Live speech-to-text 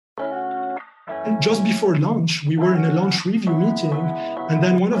Just before launch, we were in a launch review meeting, and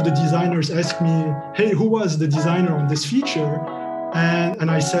then one of the designers asked me, "Hey, who was the designer on this feature?" And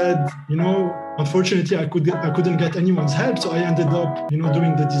I said, unfortunately, I couldn't get anyone's help, so I ended up,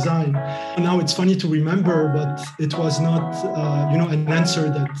 doing the design. Now it's funny to remember, but it was not, an answer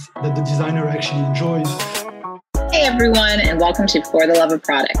that the designer actually enjoyed. Hey everyone, and welcome to For the Love of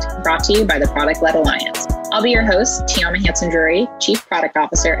Product, brought to you by the Product-Led Alliance. I'll be your host, Tiama Hanson-Drury, Chief Product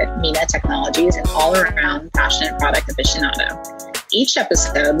Officer at Mina Technologies and all-around passionate product aficionado. Each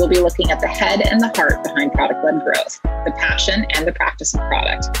episode, we'll be looking at the head and the heart behind product-led growth, the passion and the practice of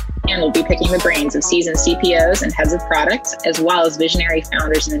product. And we'll be picking the brains of seasoned CPOs and heads of products, as well as visionary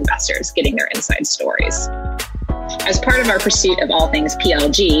founders and investors getting their inside stories. As part of our pursuit of all things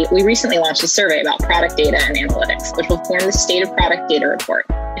PLG, we recently launched a survey about product data and analytics, which will form the State of Product Data Report.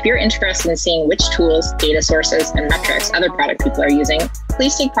 If you're interested in seeing which tools, data sources, and metrics other product people are using,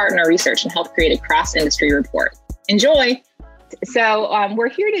 please take part in our research and help create a cross-industry report. Enjoy! So we're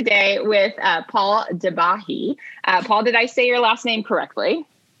here today with Paul Debahy. Paul, did I say your last name correctly?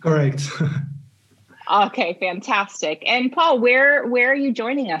 Correct. Okay, fantastic. And Paul, where are you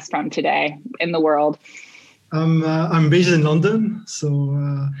joining us from today in the world? I'm based in London, so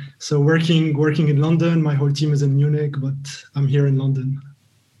working in London. My whole team is in Munich, but I'm here in London.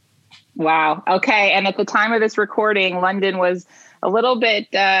 Wow. Okay. And at the time of this recording, London was a little bit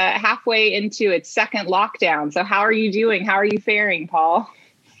halfway into its second lockdown. So how are you doing? How are you faring, Paul?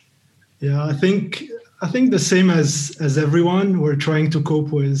 Yeah, I think the same as everyone. We're trying to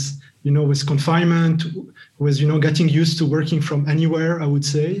cope with confinement, with getting used to working from anywhere, I would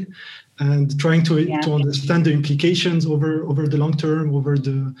say. And trying to understand the implications over the long term, over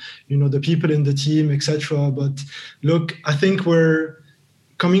the people in the team, etc. But look, I think we're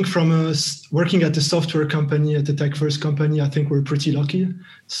coming from working at a software company, at a tech-first company. I think we're pretty lucky.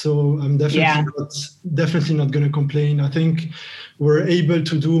 So I'm definitely not going to complain. I think we're able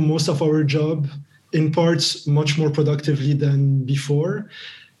to do most of our job in parts much more productively than before.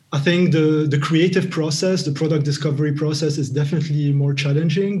 I think the creative process, the product discovery process is definitely more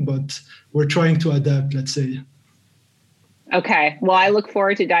challenging, but we're trying to adapt, let's say. Okay. Well, I look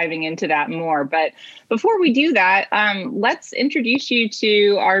forward to diving into that more. But before we do that, let's introduce you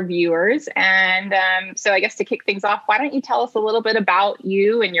to our viewers. And so I guess to kick things off, why don't you tell us a little bit about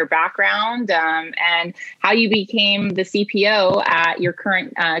you and your background and how you became the CPO at your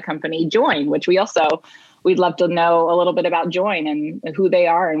current company, Joyn, which we'd love to know a little bit about Joyn and who they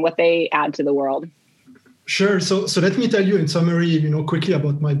are and what they add to the world. Sure. So let me tell you in summary, quickly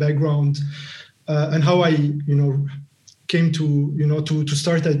about my background and how I, came to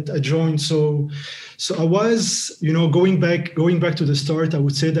start at Joyn. So I was, going back to the start, I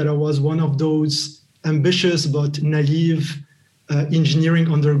would say that I was one of those ambitious but naive engineering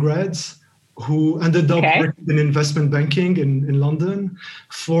undergrads who ended up working in investment banking in London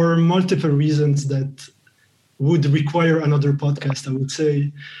for multiple reasons that would require another podcast, I would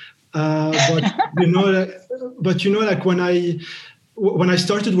say. When I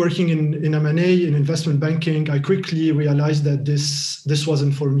started working in M&A, in investment banking, I quickly realized that this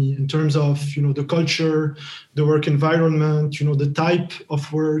wasn't for me in terms of, the culture, the work environment, the type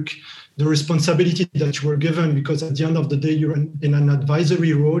of work, the responsibility that you were given, because at the end of the day, you're in an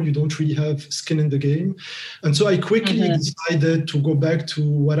advisory role, you don't really have skin in the game. And so I quickly decided to go back to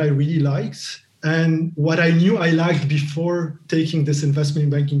what I really liked and what I knew I liked before taking this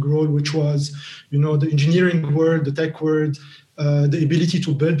investment banking role, which was, the engineering world, the tech world, the ability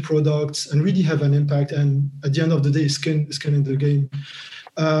to build products and really have an impact. And at the end of the day, skin in the game.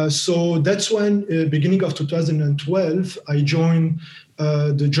 So that's when, beginning of 2012, I joined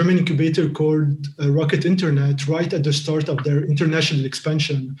the German incubator called Rocket Internet right at the start of their international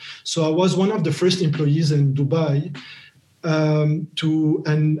expansion. So I was one of the first employees in Dubai.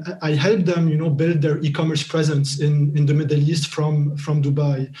 And I helped them, build their e-commerce presence in the Middle East from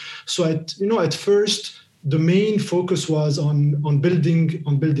Dubai. So at first, the main focus was on building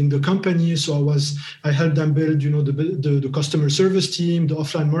the company. So I helped them build, the customer service team, the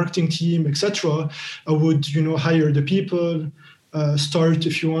offline marketing team, etc. I would, hire the people, start,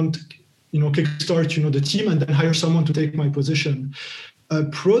 if you want, kickstart, the team, and then hire someone to take my position.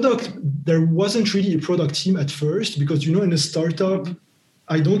 Product, there wasn't really a product team at first because, in a startup,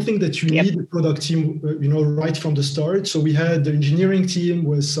 I don't think that you need a product team, right from the start. So we had the engineering team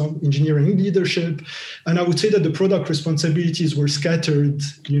with some engineering leadership. And I would say that the product responsibilities were scattered,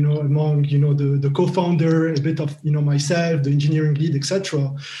 among, the co-founder, a bit of, myself, the engineering lead,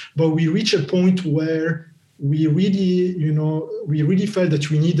 etc. But we reached a point where we really felt that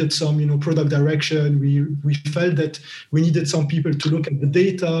we needed some, product direction. We felt that we needed some people to look at the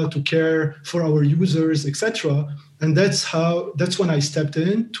data, to care for our users, etc. And that's when I stepped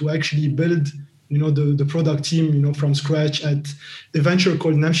in to actually build, the product team, from scratch at a venture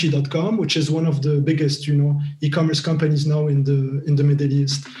called Namshi.com, which is one of the biggest, e-commerce companies now in the Middle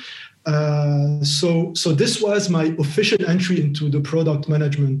East. So this was my official entry into the product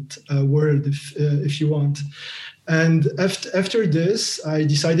management world, if you want. And after this, I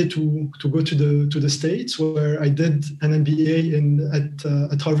decided to go to the States, where I did an MBA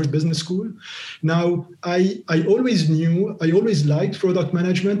at Harvard Business School. Now, I always liked product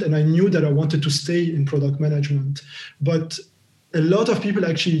management, and I knew that I wanted to stay in product management. But a lot of people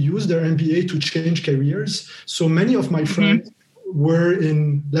actually use their MBA to change careers. So many of my friends were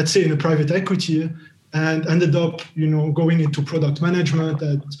in, let's say, in a private equity, and ended up, going into product management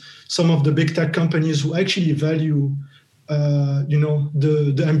at some of the big tech companies who actually value,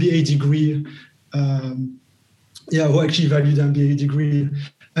 the MBA degree. Who actually value the MBA degree.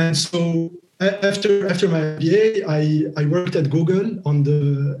 And so after my MBA, I worked at Google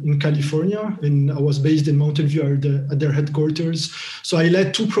in California, and I was based in Mountain View at their headquarters. So I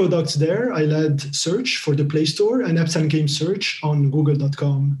led 2 products there. I led search for the Play Store and apps and game search on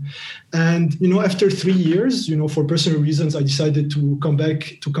Google.com. And after 3 years, for personal reasons, I decided to come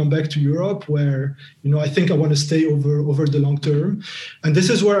back to Europe, where I think I want to stay over the long term. And this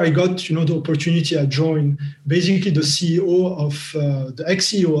is where I got the opportunity at Joyn. Basically, the the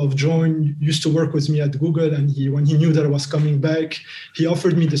ex-CEO of Joyn used to work with me at Google, and when he knew that I was coming back, he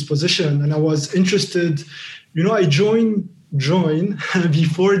offered me this position, and I was interested. I joined Joyn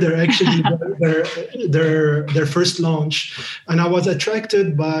before their first launch, and I was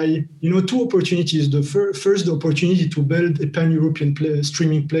attracted by 2 opportunities. The first, the opportunity to build a pan-European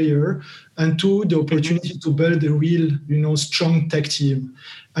streaming player, and 2, the opportunity to build a real strong tech team.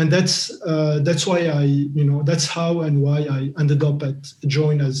 And that's why that's how and why I ended up at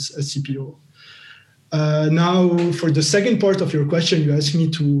Joyn as a CPO. Now, for the second part of your question, you asked me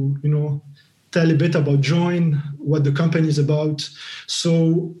to tell a bit about Joyn, what the company is about.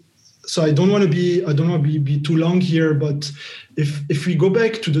 So I don't want to be too long here, but if we go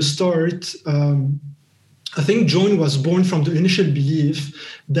back to the start, I think Joyn was born from the initial belief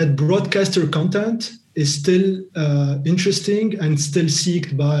that broadcaster content is still interesting and still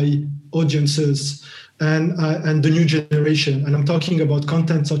sought by audiences and the new generation. And I'm talking about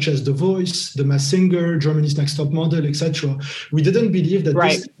content such as The Voice, The Masked Singer, Germany's Next Top Model, etc. We didn't believe that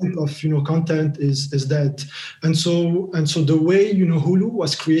this type of content is dead. And so the way Hulu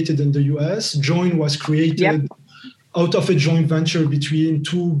was created in the US, Joyn was created out of a joint venture between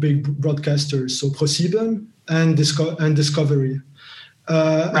 2 big broadcasters, so ProSieben and Discovery.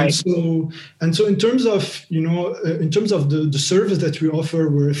 And so in terms of the service that we offer,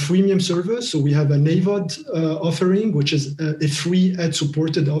 we're a freemium service. So we have an AVOD offering, which is a free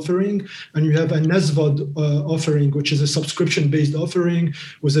ad-supported offering, and we have an SVOD offering, which is a subscription-based offering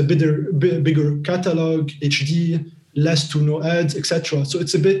with a bigger catalog, HD, less to no ads, etc. So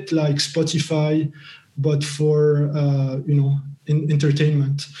it's a bit like Spotify, but for in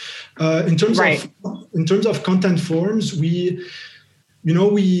entertainment. In terms of content forms, we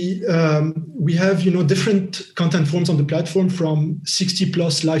have different content forms on the platform, from 60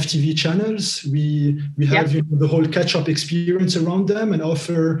 plus live TV channels. We have the whole catch-up experience around them, and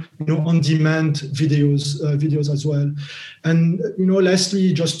offer on-demand videos as well. And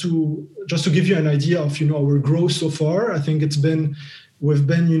lastly, just to give you an idea of our growth so far, I think we've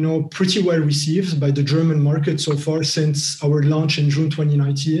been pretty well received by the German market so far since our launch in June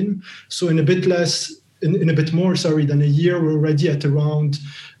 2019. So in a bit more than a year, we're already at around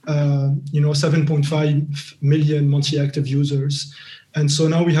 7.5 million monthly active users. And so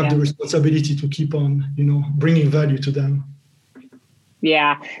now we have the responsibility to keep on bringing value to them.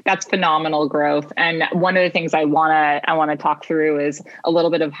 Yeah, that's phenomenal growth. And one of the things I want to talk through is a little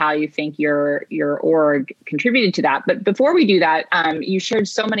bit of how you think your org contributed to that. But before we do that, you shared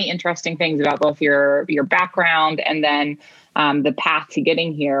so many interesting things about both your background and then the path to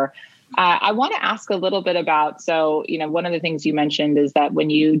getting here. I want to ask a little bit about, one of the things you mentioned is that when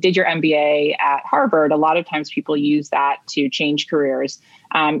you did your MBA at Harvard, a lot of times people use that to change careers.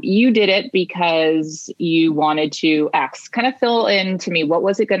 You did it because you wanted to kind of fill in to me, what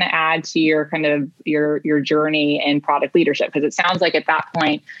was it going to add to your kind of your journey in product leadership? Because it sounds like at that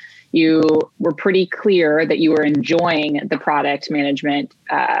point, you were pretty clear that you were enjoying the product management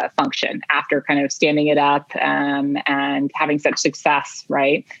function after kind of standing it up and having such success,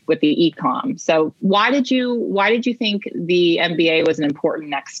 right, with the e-com. So why did you think the MBA was an important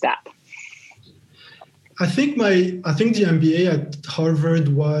next step? I think the MBA at Harvard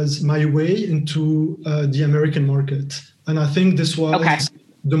was my way into the American market, and I think this was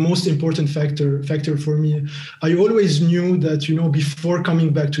the most important factor for me. I always knew that, before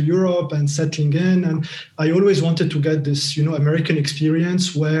coming back to Europe and settling in, and I always wanted to get this, American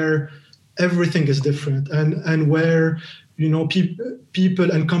experience where everything is different and where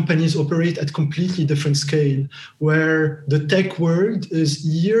people and companies operate at completely different scale, where the tech world is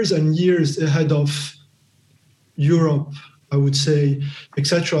years and years ahead of Europe, I would say,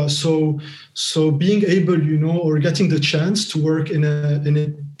 etc. So being able, or getting the chance to work in a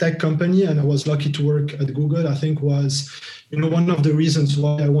tech company, and I was lucky to work at Google, I think was, one of the reasons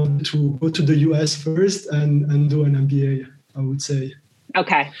why I wanted to go to the US first and do an MBA, I would say.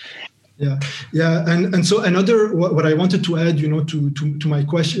 Okay. Yeah, and so another what I wanted to add, to my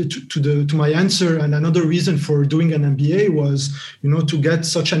question, to my answer, and another reason for doing an MBA was, to get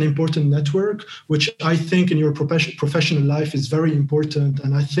such an important network, which I think in your professional life is very important,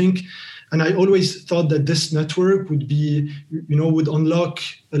 and I always thought that this network would be, would unlock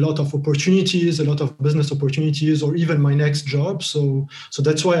a lot of opportunities, a lot of business opportunities, or even my next job. So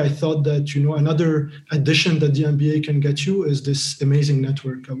that's why I thought that, another addition that the MBA can get you is this amazing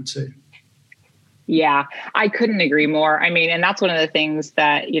network, I would say. Yeah, I couldn't agree more. I mean, and that's one of the things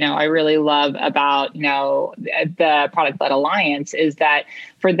that, I really love about, the Product-Led Alliance is that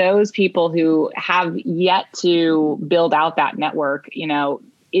for those people who have yet to build out that network,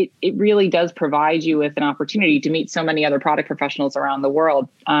 it really does provide you with an opportunity to meet so many other product professionals around the world.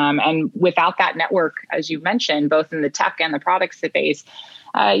 And without that network, as you mentioned, both in the tech and the product space,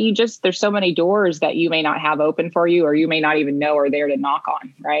 there's so many doors that you may not have open for you, or you may not even know are there to knock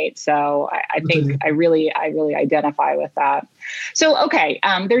on. Right. So I think I really identify with that. So, okay.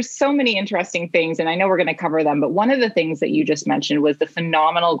 There's so many interesting things, and I know we're going to cover them, but one of the things that you just mentioned was the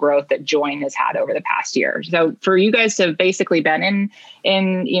phenomenal growth that Joyn has had over the past year. So for you guys to have basically been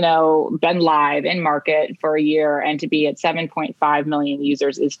been live in market for a year and to be at 7.5 million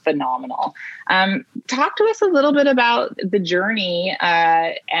users is phenomenal. Talk to us a little bit about the journey,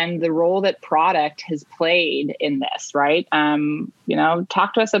 and the role that product has played in this, right?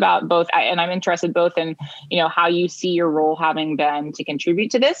 Talk to us about both, and I'm interested both in, how you see your role having been to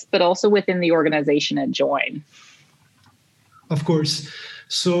contribute to this, but also within the organization at Joyn. Of course.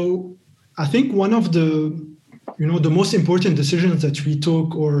 So I think one of the most important decisions that we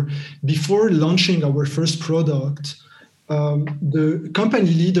took, or before launching our first product, the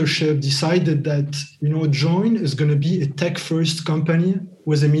company leadership decided that, Joyn is going to be a tech-first company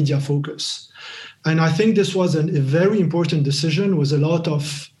with a media focus. And I think this was a very important decision with a lot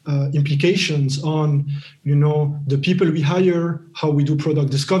of implications on, the people we hire, how we do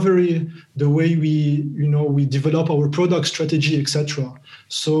product discovery, the way we develop our product strategy, etc.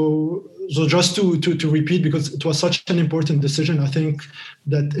 So just to repeat, because it was such an important decision, I think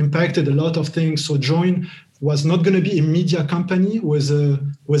that impacted a lot of things. So Joyn was not going to be a media company with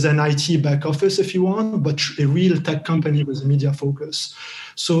an IT back office, if you want, but a real tech company with a media focus.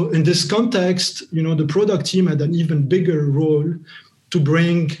 So in this context, the product team had an even bigger role to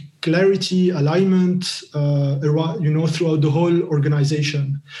bring clarity, alignment, throughout the whole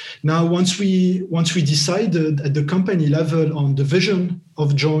organization. Now, once we decided at the company level on the vision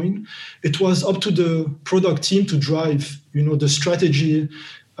of Joyn, it was up to the product team to drive, the strategy,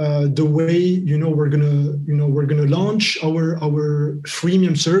 the way we're gonna launch our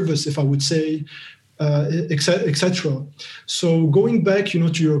freemium service, if I would say, etc. So going back,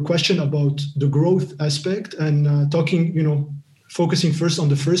 to your question about the growth aspect and talking, focusing first on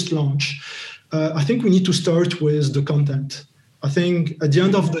the first launch, I think we need to start with the content. I think at the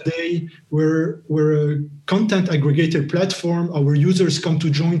end of the day, we're a content aggregator platform. Our users come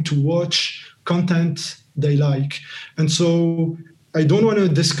to Joyn to watch content they like, and so I don't want to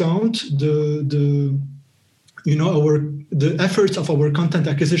discount the efforts of our content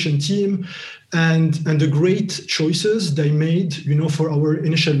acquisition team and the great choices they made, for our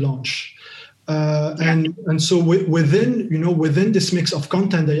initial launch. And so within this mix of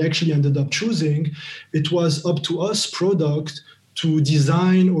content they actually ended up choosing, it was up to us, product, to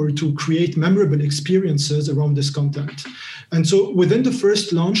design or to create memorable experiences around this content. And so within the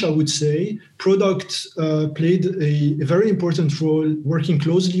first launch, I would say product played a very important role, working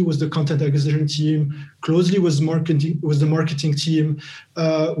closely with the content acquisition team, closely with the marketing team,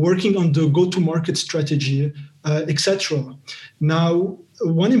 working on the go-to-market strategy, etc. Now,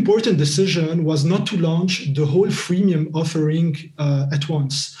 one important decision was not to launch the whole freemium offering at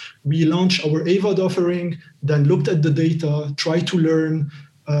once. We launched our AVOD offering, then looked at the data, tried to learn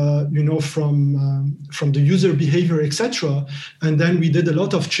from the user behavior, etc. And then we did a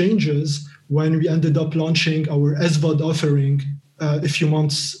lot of changes when we ended up launching our SVOD offering a few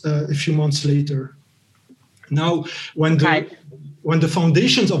months later. Now, when the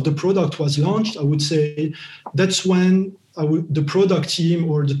foundations of the product was launched, I would say that's when the product team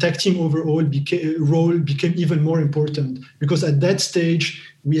or the tech team overall became even more important, because at that stage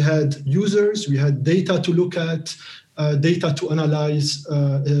we had users, we had data to look at, data to analyze,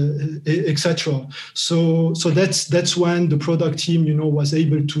 etc. So that's when the product team, was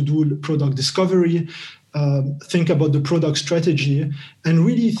able to do product discovery, think about the product strategy, and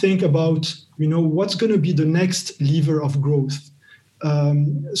really think about, what's going to be the next lever of growth.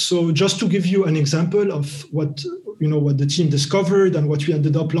 So just to give you an example of what the team discovered and what we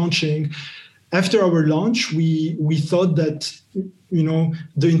ended up launching. After our launch, we thought that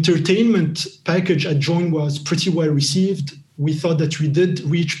the entertainment package at Joyn was pretty well received. We thought that we did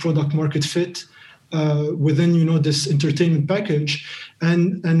reach product market fit within this entertainment package,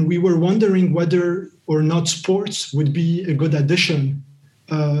 and we were wondering whether or not sports would be a good addition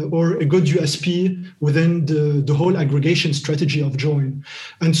or a good USP within the whole aggregation strategy of Joyn.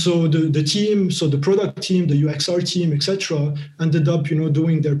 And so the team, so the product team, the UXR team, etc., ended up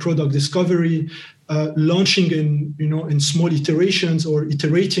doing their product discovery, launching in small iterations or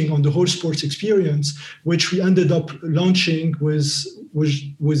iterating on the whole sports experience, which we ended up launching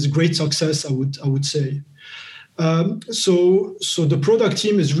with great success, I would say. So the product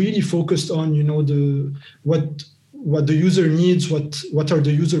team is really focused on what the user needs, what are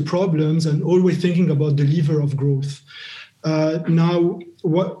the user problems, and always thinking about the lever of growth.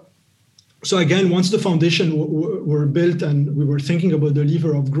 So again, once the foundation were built and we were thinking about the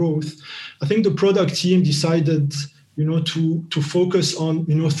lever of growth, I think the product team decided to focus on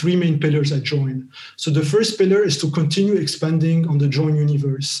three main pillars at Joyn. So the first pillar is to continue expanding on the Joyn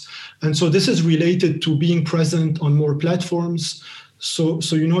universe. And so this is related to being present on more platforms. So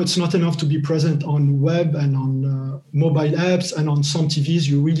it's not enough to be present on web and on mobile apps and on some TVs.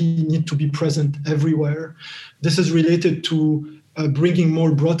 You really need to be present everywhere. This is related to bringing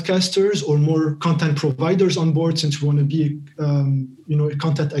more broadcasters or more content providers on board, since we want to be a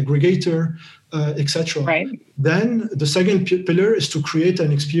content aggregator, etc. Right. Then the second pillar is to create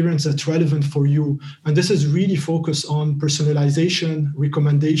an experience that's relevant for you. And this is really focused on personalization,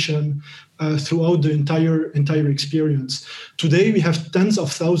 recommendation throughout the entire experience. Today, we have tens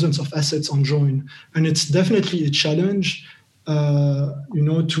of thousands of assets on Joyn, and it's definitely a challenge,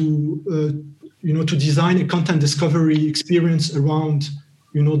 to design a content discovery experience around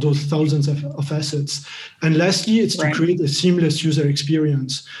those thousands of assets. And lastly, it's to create a seamless user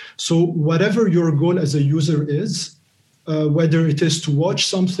experience. So whatever your goal as a user is, whether it is to watch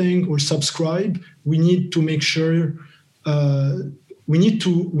something or subscribe, we need to make sure we need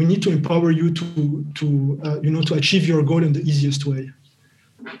to empower you to achieve your goal in the easiest way.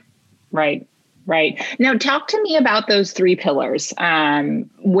 Right. Now, talk to me about those three pillars.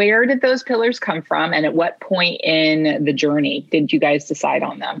 Where did those pillars come from, and at what point in the journey did you guys decide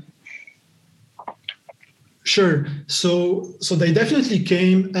on them? Sure. So they definitely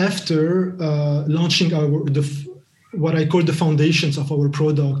came after launching what I call the foundations of our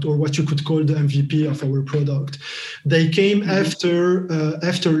product, or what you could call the MVP of our product. They came after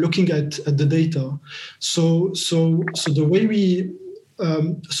looking at the data. So the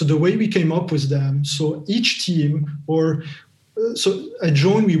way we came up with them, so each team, so at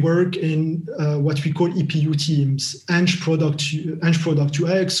Joyn we work in what we call EPU teams, Eng Product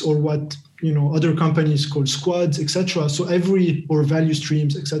UX, or what other companies call squads, etc. So value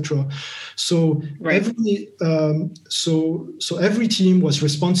streams, etc. So every team was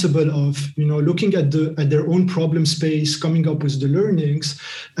responsible of looking at their own problem space, coming up with the learnings,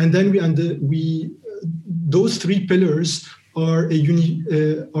 and then those three pillars are a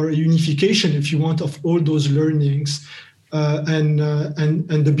unification, if you want, of all those learnings, and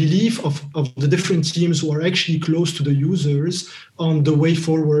the belief of the different teams who are actually close to the users on the way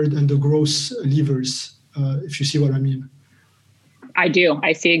forward and the growth levers, if you see what I mean. I do.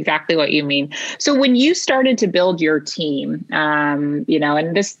 I see exactly what you mean. So when you started to build your team, and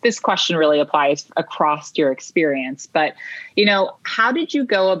this question really applies across your experience, but, how did you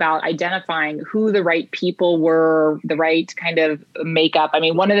go about identifying who the right people were, the right kind of makeup? I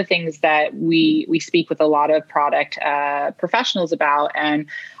mean, one of the things that we speak with a lot of product professionals about, and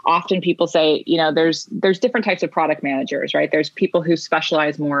often people say, there's different types of product managers, right? There's people who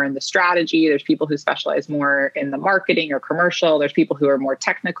specialize more in the strategy. There's people who specialize more in the marketing or commercial. There's people who are more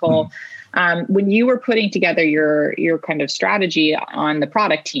technical. When you were putting together your kind of strategy on the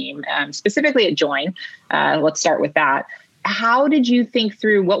product team, specifically at Joyn, let's start with that. how did you think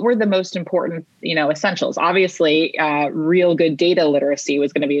through what were the most important, essentials? Obviously, real good data literacy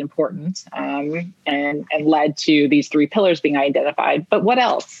was going to be important, and led to these 3 pillars being identified. But what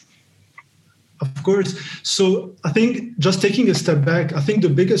else? Of course. So I think just taking a step back, I think the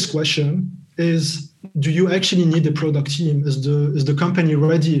biggest question is, do you actually need a product team? Is the company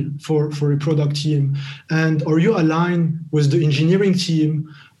ready for a product team? And are you aligned with the engineering team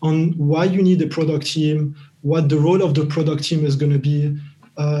on why you need a product team, what the role of the product team is going to be,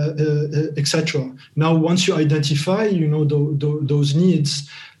 etc. Now, once you identify, those needs,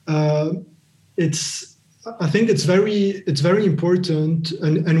 I think it's very important.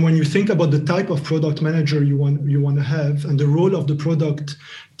 And when you think about the type of product manager you want to have and the role of the product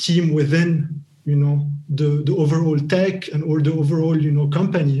team within, the overall tech or the overall,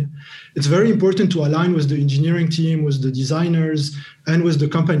 company, it's very important to align with the engineering team, with the designers, and with the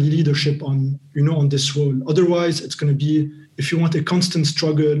company leadership on this role. Otherwise, it's going to be, if you want, a constant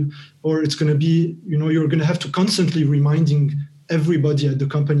struggle, or it's going to be, you're going to have to constantly reminding everybody at the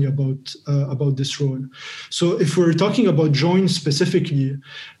company about this role. So if we're talking about Joyn specifically,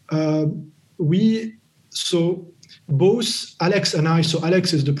 both Alex and I, so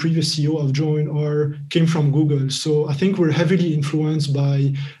Alex is the previous CEO of Joyn, came from Google. So I think we're heavily influenced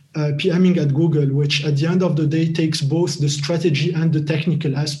by PMing at Google, which at the end of the day takes both the strategy and the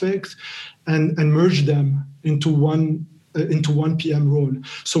technical aspect and merge them into one PM role.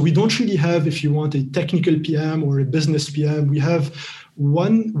 So we don't really have, if you want, a technical PM or a business PM. We have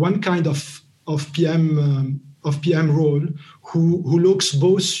one kind of PM role who looks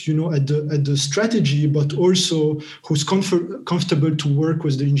both, at the strategy, but also who's comfortable to work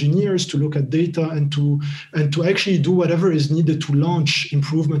with the engineers, to look at data, and to actually do whatever is needed to launch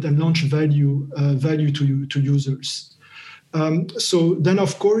improvement and launch value to users. So then,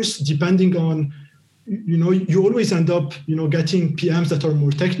 of course, depending on, you always end up, getting PMs that are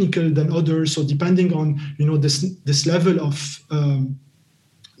more technical than others. So depending on, this level of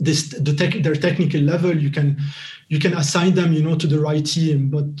their technical level, you can assign them, to the right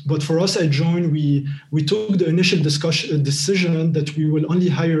team. But for us at Joyn, we took the initial decision that we will only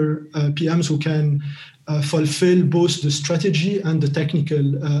hire PMs who can fulfill both the strategy and the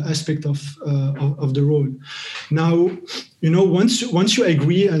technical aspect of the role. Now, once you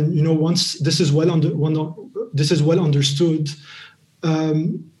agree, and once this is well understood,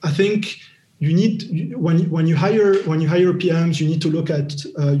 I think you need, when you hire PMs, you need to look at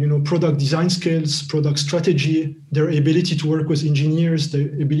product design skills, product strategy, their ability to work with engineers,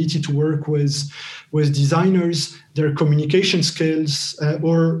 their ability to work with designers, their communication skills,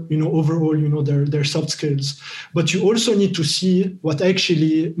 or overall their soft skills. But you also need to see what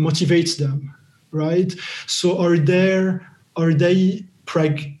actually motivates them, right? So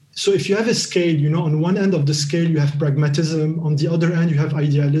so if you have a scale, on one end of the scale you have pragmatism, on the other end you have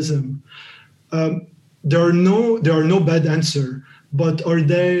idealism. There are no bad answer, but are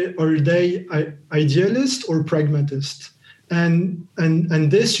they idealist or pragmatist? And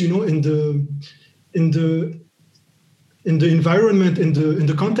this, in the environment, in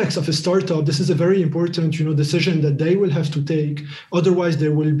the context of a startup, this is a very important, decision that they will have to take. Otherwise, they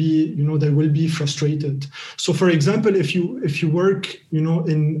will be frustrated. So, for example, if you work,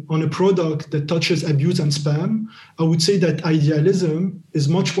 on a product that touches abuse and spam, I would say that idealism is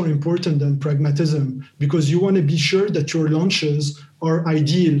much more important than pragmatism, because you want to be sure that your launches are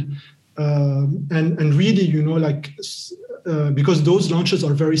ideal, and really, because those launches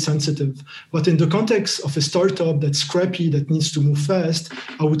are very sensitive. But in the context of a startup that's scrappy, that needs to move fast,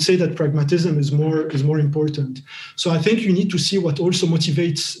 I would say that pragmatism is more important. So I think you need to see what also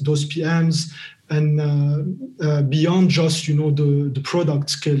motivates those PMs, and beyond just the product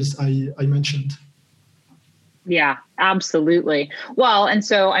skills I mentioned. Yeah, absolutely. Well, and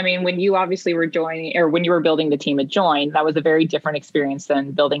so, when you obviously were joining, or when you were building the team at Joyn, that was a very different experience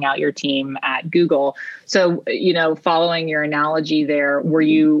than building out your team at Google. So, following your analogy there, were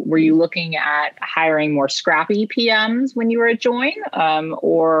you looking at hiring more scrappy PMs when you were at Joyn,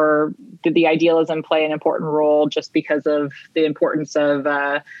 or did the idealism play an important role just because of the importance of,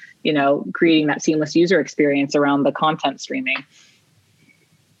 creating that seamless user experience around the content streaming?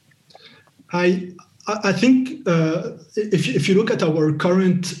 I think if you look at our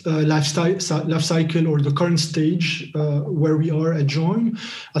current life cycle, or the current stage where we are at Joyn,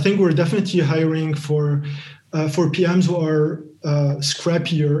 I think we're definitely hiring for PMs who are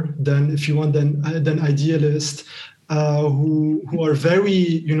scrappier than, if you want, than idealist, who are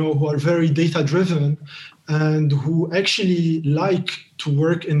very data driven, and who actually like to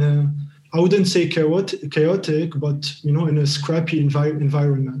work in a, I wouldn't say chaotic, but in a scrappy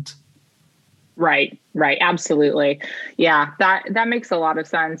environment. Right. Right. Absolutely. Yeah, that makes a lot of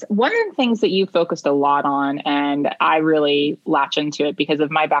sense. One of the things that you focused a lot on, and I really latch into it because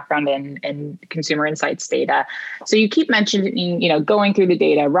of my background in consumer insights data. So you keep mentioning, going through the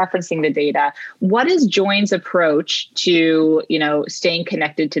data, referencing the data. What is Joyn's approach to, staying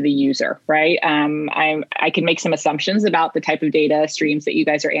connected to the user, right? I can make some assumptions about the type of data streams that you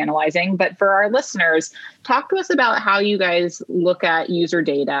guys are analyzing, but for our listeners, talk to us about how you guys look at user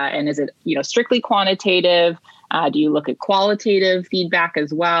data, and is it, strictly quantitative? Do you look at qualitative feedback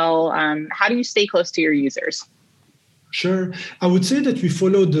as well? How do you stay close to your users? Sure. I would say that we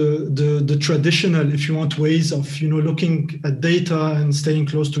follow the traditional, if you want, ways of looking at data and staying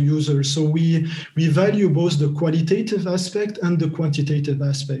close to users. So we value both the qualitative aspect and the quantitative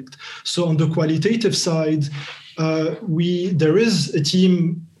aspect. So on the qualitative side, there is a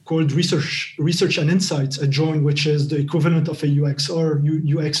team called Research and Insights at Joyn, which is the equivalent of a UX or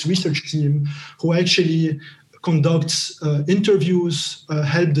UX research team, who actually conducts interviews,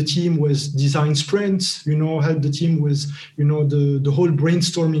 help the team with design sprints, help the team with, the whole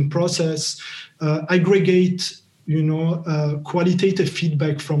brainstorming process, aggregate, qualitative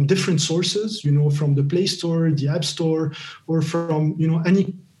feedback from different sources, from the Play Store, the App Store, or from,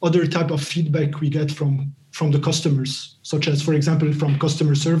 any other type of feedback we get from the customers, such as, for example, from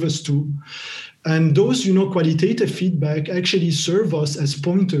customer service too. And those, qualitative feedback actually serve us as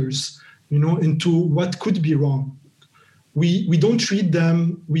pointers, into what could be wrong. We don't treat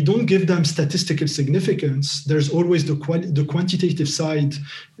them, we don't give them statistical significance. There's always the quantitative side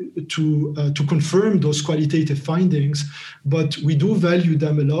to confirm those qualitative findings, but we do value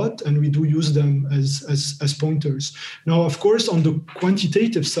them a lot and we do use them as pointers. Now, of course, on the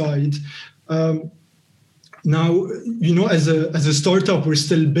quantitative side, now, as a startup, we're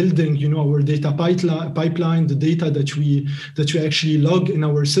still building, our data pipeline, the data that we actually log in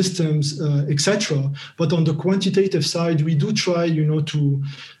our systems, etc. But on the quantitative side, we do try, to,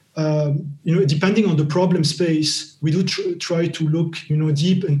 depending on the problem space, we do try to look,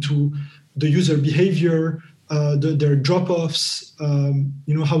 deep into the user behavior, their drop-offs,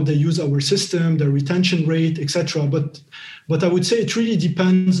 how they use our system, their retention rate, etc. But I would say it really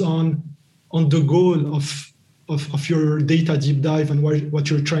depends on the goal of your data deep dive and what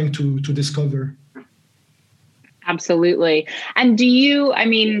you're trying to discover. Absolutely. And do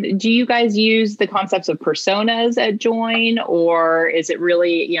you guys use the concepts of personas at Joyn, or is it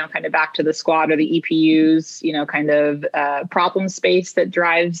really, kind of back to the squad or the EPUs, kind of problem space that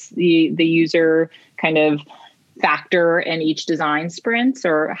drives the user kind of factor in each design sprint?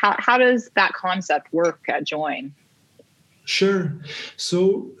 Or how does that concept work at Joyn? Sure.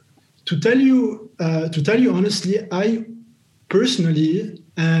 So to tell you honestly, I personally,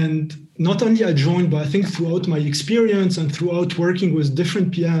 and not only at Joyn, but I think throughout my experience and throughout working with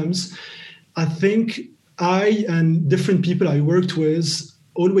different PMs, I think I and different people I worked with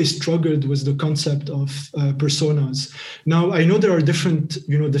always struggled with the concept of personas. Now, I know there are different,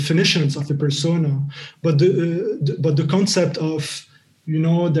 definitions of a persona, but the concept of,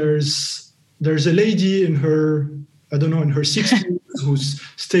 there's a lady in her, in her 60s who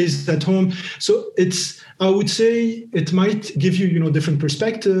stays at home. So I would say it might give you, different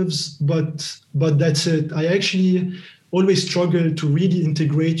perspectives, but that's it. I actually always struggle to really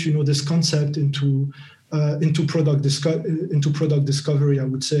integrate, this concept into product discovery, I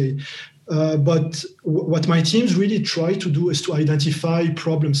would say. But what my teams really try to do is to identify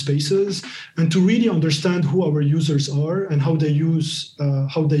problem spaces and to really understand who our users are and how they use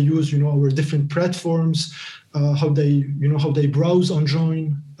our different platforms, how they browse on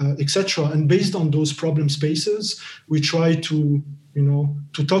Joyn, etc. And based on those problem spaces, we try to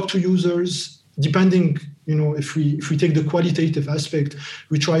talk to users. Depending, if we take the qualitative aspect,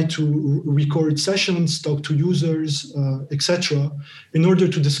 we try to record sessions, talk to users, etc., in order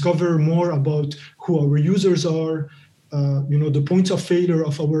to discover more about who our users are, the points of failure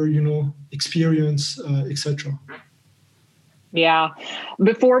of our, experience, etc. Yeah.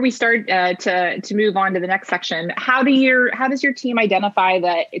 Before we start to move on to the next section, how does your team identify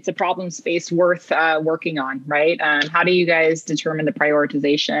that it's a problem space worth working on, right? How do you guys determine the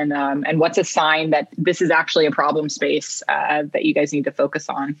prioritization, and what's a sign that this is actually a problem space that you guys need to focus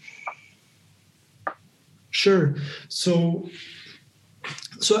on? Sure. So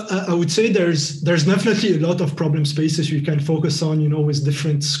I would say there's definitely a lot of problem spaces you can focus on, with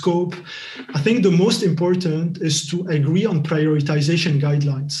different scope. I think the most important is to agree on prioritization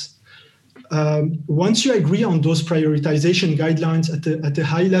guidelines. Once you agree on those prioritization guidelines at a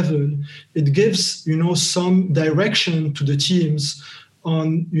high level, it gives, some direction to the teams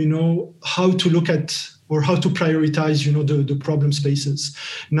on, how to look at or how to prioritize, the problem spaces.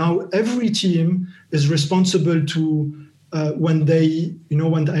 Now, every team is responsible to when they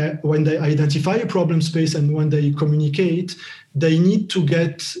identify a problem space and when they communicate, they need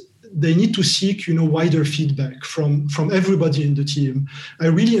to seek, wider feedback from everybody in the team. I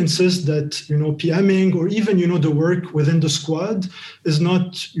really insist that, PMing or even, the work within the squad is not,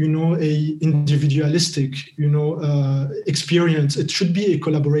 a individualistic, experience. It should be a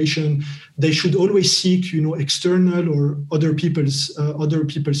collaboration. They should always seek, external or other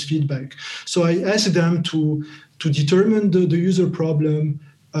people's feedback. So I ask them to determine the user problem,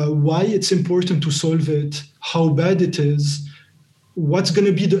 why it's important to solve it, how bad it is, what's going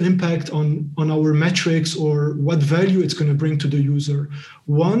to be the impact on our metrics, or what value it's going to bring to the user.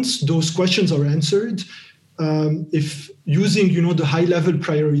 Once those questions are answered, if using, the high-level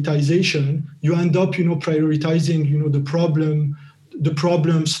prioritization, you end up, prioritizing, the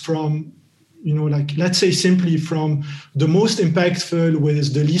problems from, let's say simply from the most impactful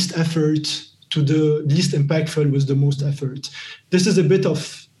with the least effort to the least impactful with the most effort. This is a bit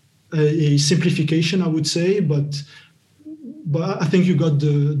of a simplification, I would say, but I think you got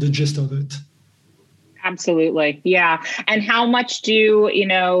the gist of it. Absolutely. Yeah. And how much do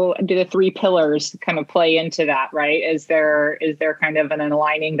the three pillars kind of play into that, right? Is there kind of an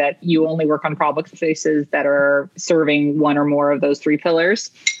aligning that you only work on problem spaces that are serving one or more of those three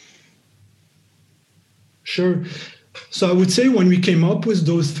pillars? Sure. So I would say when we came up with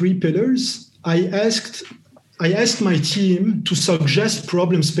those three pillars, I asked my team to suggest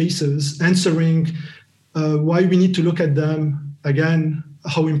problem spaces, answering why we need to look at them, again,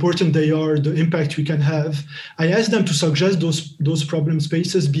 how important they are, the impact we can have. I asked them to suggest those problem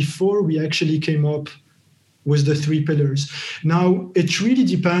spaces before we actually came up with the three pillars. Now, it really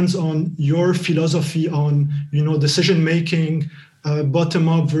depends on your philosophy on, decision making, bottom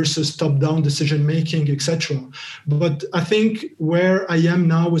up versus top down decision making, etc. But I think where I am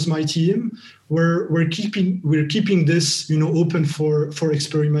now with my team, we're keeping this, open for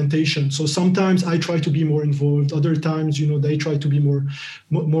experimentation. So sometimes I try to be more involved. Other times, they try to be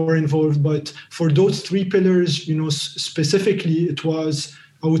more involved. But for those three pillars, specifically, it was,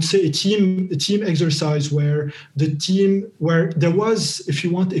 I would say, a team exercise where there was, if you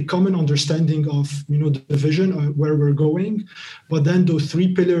want, a common understanding of, the vision, where we're going. But then those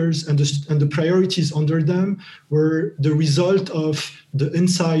three pillars and the priorities under them were the result of the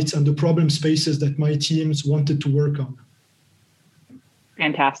insights and the problem spaces that my teams wanted to work on.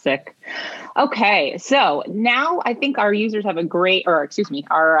 Fantastic. Okay, so now I think our users have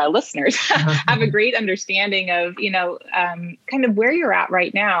our listeners have a great understanding of, kind of where you're at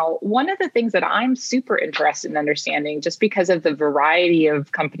right now. One of the things that I'm super interested in understanding, just because of the variety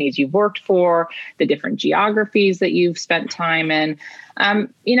of companies you've worked for, the different geographies that you've spent time in,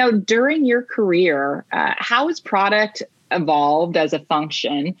 during your career, how is product evolved as a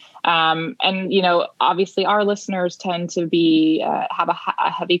function? And, obviously our listeners tend to be, have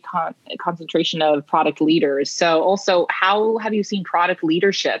a heavy concentration of product leaders. So also, how have you seen product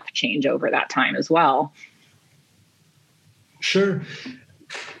leadership change over that time as well? Sure.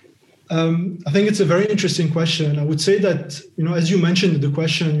 I think it's a very interesting question. I would say that, as you mentioned in the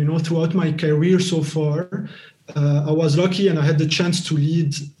question, throughout my career so far, I was lucky and I had the chance to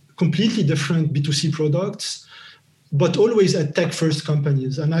lead completely different B2C products, but always at tech-first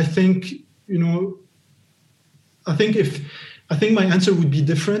companies. And I think, I think my answer would be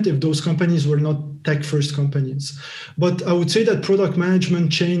different if those companies were not tech-first companies. But I would say that product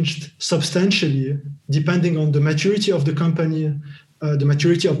management changed substantially depending on the maturity of the company, the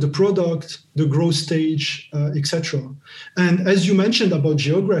maturity of the product, the growth stage, etc. And as you mentioned about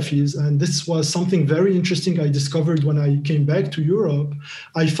geographies, and this was something very interesting I discovered when I came back to Europe,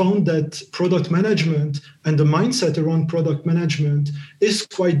 I found that product management and the mindset around product management is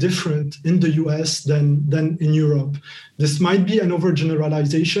quite different in the US than in Europe. This might be an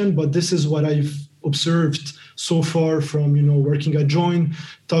overgeneralization, but this is what I've observed so far from working at Joyn,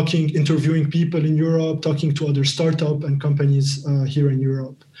 interviewing people in Europe, talking to other startup and companies here in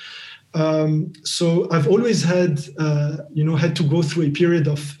Europe. So I've always had to go through a period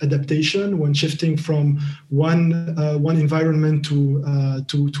of adaptation when shifting from one environment to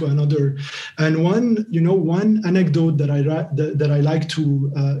another. And one anecdote that I like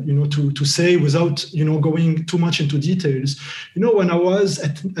to say without going too much into details. When I was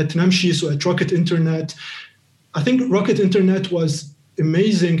at Namshi, so at Rocket Internet, I think Rocket Internet was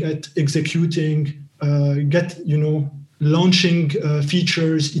amazing at executing, launching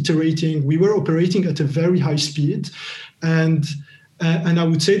features, iterating. We were operating at a very high speed, and I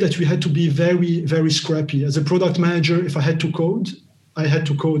would say that we had to be very, very scrappy. As a product manager, if I had to code, I had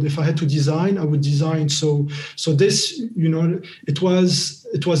to code. If I had to design, I would design. So this, it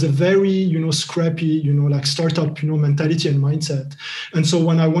was a very, scrappy, like startup, mentality and mindset. And so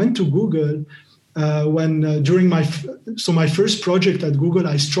when I went to Google, during my first project at Google,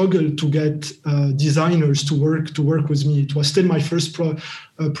 I struggled to get designers to work with me. It was still my first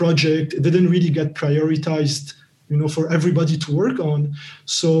project. It didn't really get prioritized, for everybody to work on.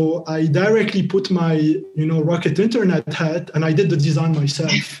 So I directly put my, Rocket Internet hat, and I did the design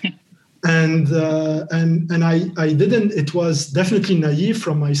myself. And I didn't. It was definitely naive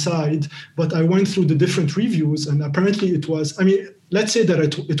from my side, but I went through the different reviews, and apparently it was. I mean, let's say that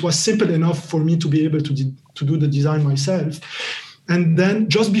it was simple enough for me to be able to do the design myself. And then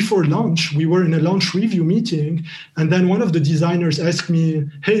just before launch, we were in a launch review meeting, and then one of the designers asked me,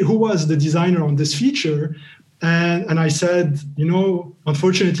 "Hey, who was the designer on this feature?" And I said,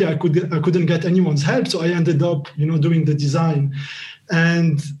 unfortunately, I couldn't get anyone's help, so I ended up, doing the design.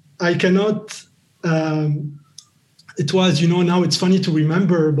 And I cannot. It was, now it's funny to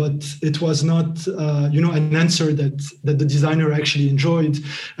remember, but it was not, an answer that the designer actually enjoyed.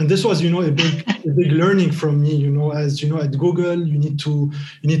 And this was, a big learning from me. As at Google, you need to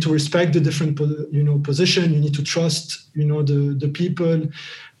respect the different, position. You need to trust, the people,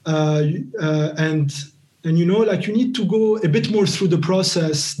 and you need to go a bit more through the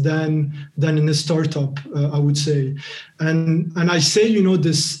process than in a startup, I would say. And I say,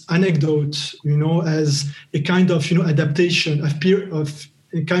 this anecdote, as a kind of, adaptation, a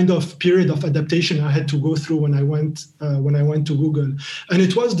kind of period of adaptation I had to go through when I went to Google. And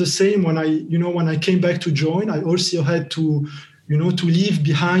it was the same when I came back to Joyn. I also had to, to leave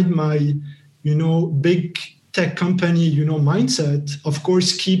behind my, big tech company, mindset. Of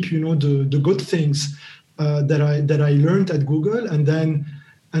course, keep, the good things that I learned at Google, and then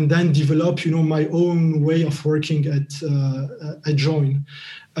develop, my own way of working at Joyn.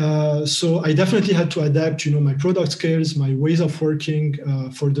 So I definitely had to adapt, my product skills, my ways of working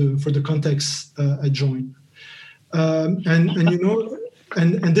for the context at Joyn.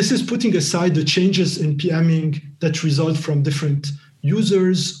 And this is putting aside the changes in PMing that result from different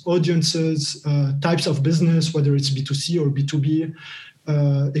users, audiences, types of business, whether it's B2C or B2B,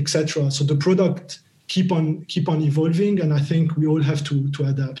 etc. So the product keep on evolving, and I think we all have to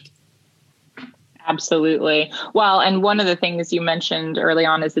adapt. Absolutely. Well, and one of the things you mentioned early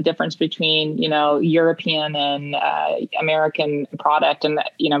on is the difference between, European and American product. And,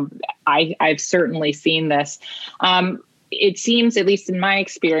 I've certainly seen this. It seems, at least in my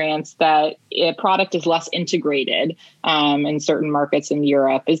experience, that a product is less integrated in certain markets in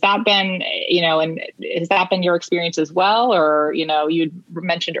Europe. Has that been, and has that been your experience as well? Or, you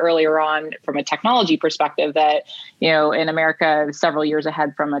mentioned earlier on from a technology perspective that, in America, several years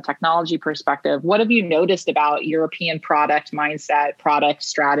ahead from a technology perspective. What have you noticed about European product mindset, product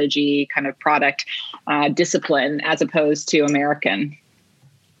strategy, kind of product discipline as opposed to American?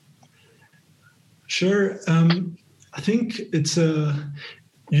 Sure. I think it's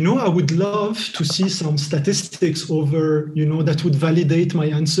I would love to see some statistics over, that would validate my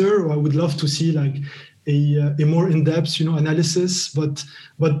answer, or I would love to see like a more in-depth, analysis. But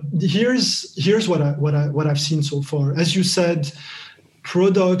here's what I've seen so far. As you said,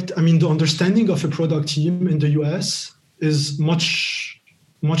 the understanding of a product team in the US is much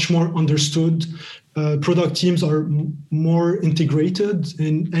more understood. Product teams are more integrated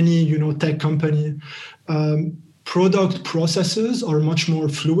in any, tech company. Product processes are much more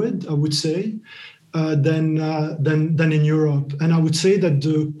fluid, I would say, than in Europe. And I would say that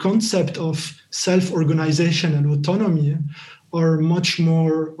the concept of self-organization and autonomy are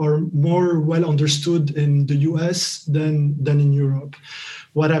more well understood in the US than in Europe.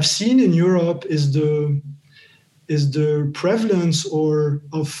 What I've seen in Europe is the prevalence of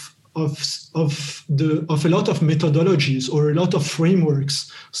a lot of methodologies or a lot of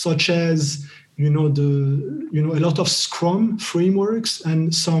frameworks, such as a lot of Scrum frameworks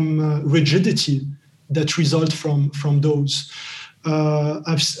and some rigidity that result from those.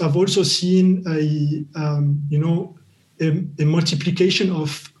 I've also seen a multiplication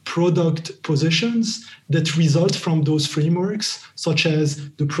of product positions that result from those frameworks, such as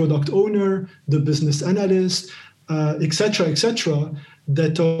the product owner, the business analyst, etc.,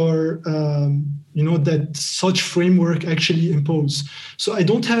 that are that such framework actually impose. So I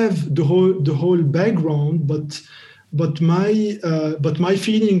don't have the whole background, but my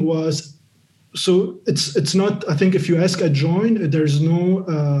feeling was, so it's not. I think if you ask at Joyn, there's no.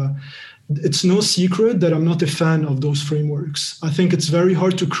 It's no secret that I'm not a fan of those frameworks. I think it's very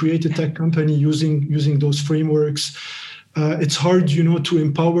hard to create a tech company using those frameworks. It's hard, to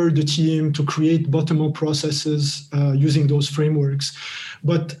empower the team to create bottom-up processes using those frameworks.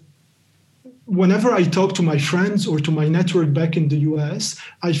 But whenever I talk to my friends or to my network back in the US,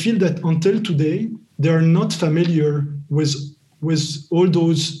 I feel that until today, they are not familiar with all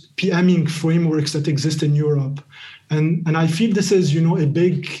those PMing frameworks that exist in Europe. And I feel this is, a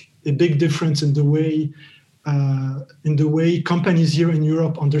big difference in the way companies here in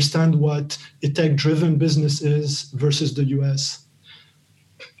Europe understand what a tech-driven business is versus the US.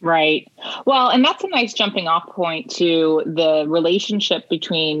 Right. Well, and that's a nice jumping off point to the relationship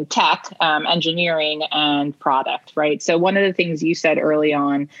between tech, engineering, and product, right? So one of the things you said early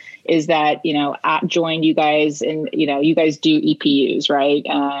on is that, at Joyn, you guys do EPUs, right?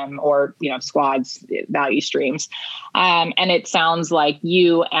 Or squads, value streams. And it sounds like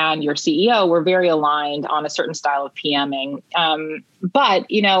you and your CEO were very aligned on a certain style of PMing. But,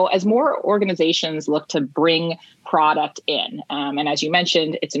 as more organizations look to bring product in, and as you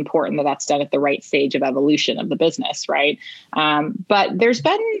mentioned, it's important that that's done at the right stage of evolution of the business, right? But there's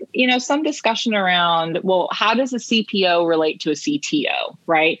been, some discussion around, well, how does a CPO relate to a CTO,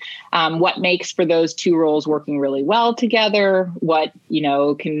 right? What makes for those two roles working really well together? What,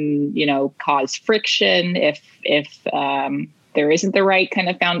 can, cause friction if there isn't the right kind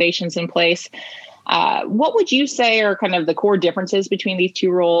of foundations in place? What would you say are kind of the core differences between these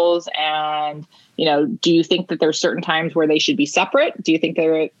two roles? And, do you think that there's certain times where they should be separate? Do you think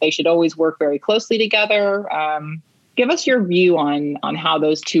they should always work very closely together? Give us your view on how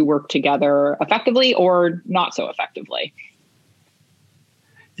those two work together effectively or not so effectively.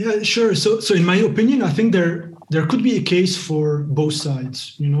 Yeah, sure. So in my opinion, I think there could be a case for both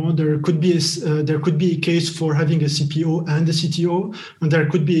sides. There could be a case for having a CPO and a CTO, and there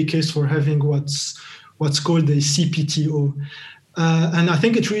could be a case for having what's called a CPTO. And I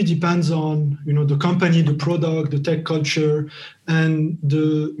think it really depends on the company, the product, the tech culture, and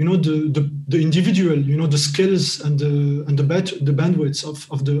the individual, the skills and the bandwidth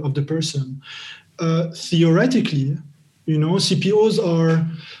of the person. Theoretically, CPOs are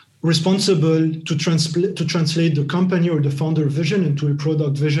responsible to translate the company or the founder vision into a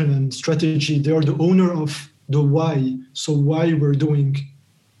product vision and strategy. They are the owner of the why. So why we're doing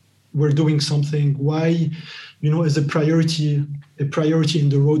something, why is a priority in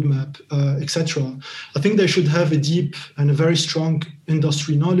the roadmap, etc. I think they should have a deep and a very strong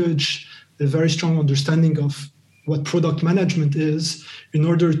industry knowledge, a very strong understanding of what product management is in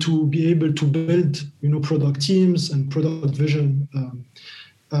order to be able to build, product teams and product vision,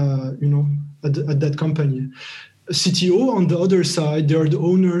 at that company. A CTO, on the other side, they are the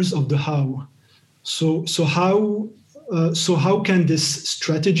owners of the how. So how can this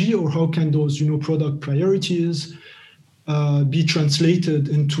strategy or how can those, product priorities be translated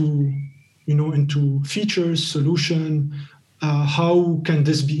into features, solution? How can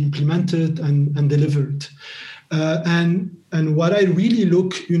this be implemented and delivered? And what I really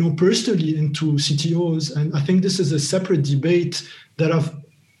look, personally into CTOs, and I think this is a separate debate that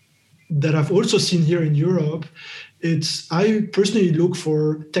I've also seen here in Europe. I personally look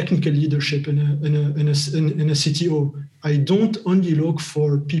for technical leadership in a CTO. I don't only look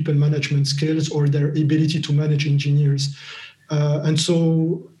for people management skills or their ability to manage engineers. And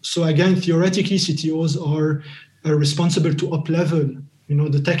so again, theoretically, CTOs are responsible to up-level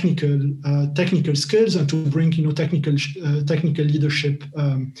the technical skills and to bring technical leadership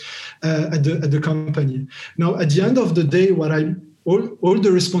at the company. Now, at the end of the day, all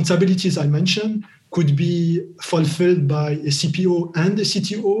the responsibilities I mentioned could be fulfilled by a CPO and a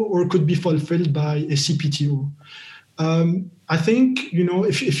CTO, or could be fulfilled by a CPTO. I think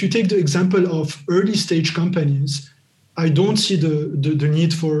if you take the example of early stage companies, I don't see the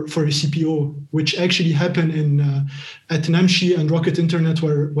need for a CPO, which actually happened at Namshi and Rocket Internet,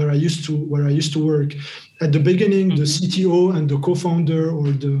 where I used to work. At the beginning, the CTO and the co-founder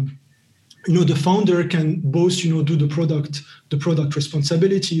or the founder can both do the product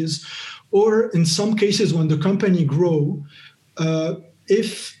responsibilities, or in some cases when the company grow,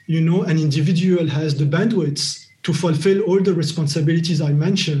 if an individual has the bandwidth to fulfill all the responsibilities I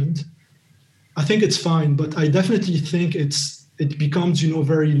mentioned, I think it's fine, but I definitely think it becomes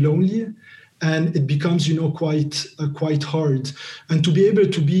very lonely, and it becomes quite hard. And to be able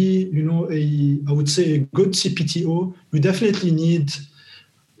to be I would say a good CPTO, we definitely need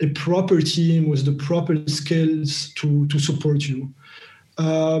a proper team with the proper skills to support you.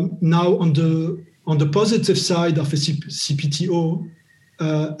 Now on the positive side of a CPTO,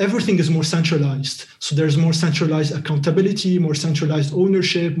 everything is more centralized. So there's more centralized accountability, more centralized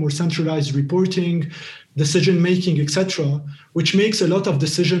ownership, more centralized reporting, decision-making, etc., which makes a lot of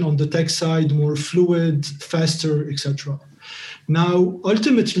decision on the tech side more fluid, faster, etc. Now,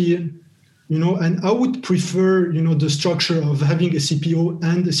 ultimately, and I would prefer, the structure of having a CPO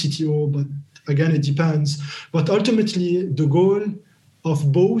and a CTO, but again, it depends. But ultimately, the goal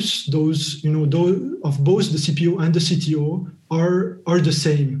of both those, of both the CPO and the CTO are the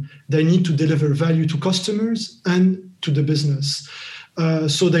same. They need to deliver value to customers and to the business.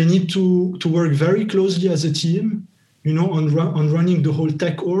 So they need to work very closely as a team, on running the whole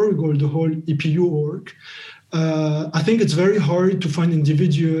tech org or the whole EPU org. I think it's very hard to find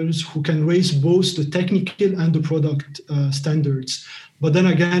individuals who can raise both the technical and the product standards. But then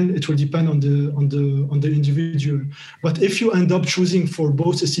again, it will depend on the individual. But if you end up choosing for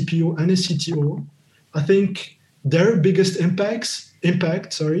both a CPO and a CTO, I think their biggest impact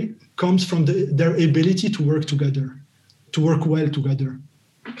comes from their ability to work together, to work well together.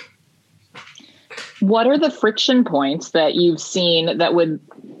 What are the friction points that you've seen that would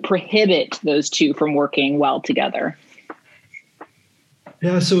prohibit those two from working well together?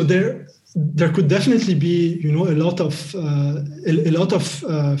 Yeah, so there could definitely be, a lot of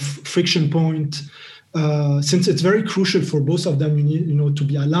friction point, since it's very crucial for both of them. You need, to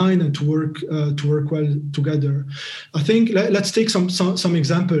be aligned and to work well together. I think let's take some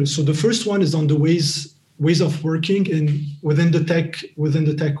examples. So the first one is on the ways of working within the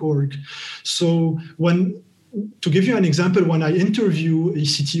tech org. So to give you an example, when I interview a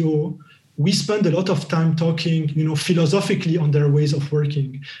CTO, we spend a lot of time talking, philosophically on their ways of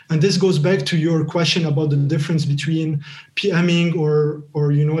working. And this goes back to your question about the difference between PMing or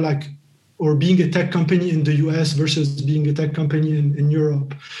being a tech company in the US versus being a tech company in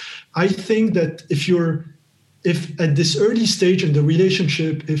Europe. I think that if at this early stage in the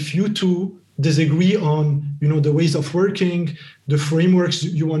relationship, if you two disagree on, the ways of working, the frameworks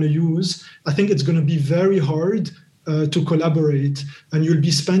you want to use, I think it's going to be very hard to collaborate, and you'll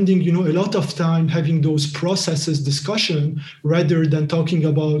be spending, a lot of time having those processes discussion rather than talking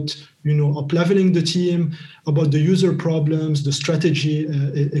about, up-leveling the team, about the user problems, the strategy,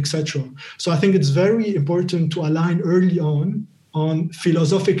 etc. So I think it's very important to align early on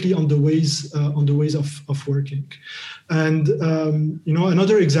philosophically on the ways of working. And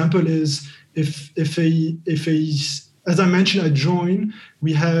another example is if as I mentioned at Joyn,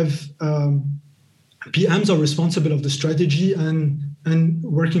 we have PMs are responsible of the strategy and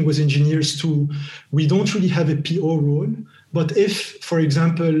working with engineers too. We don't really have a PO role, but if, for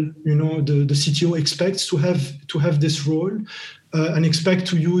example, the CTO expects to have this role and expect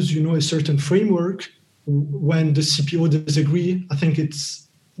to use, a certain framework, when the CPO disagree, I think it's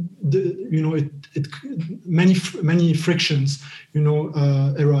many frictions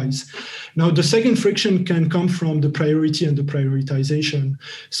arise. Now, the second friction can come from the priority and the prioritization,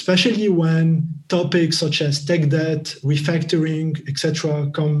 especially when topics such as tech debt, refactoring,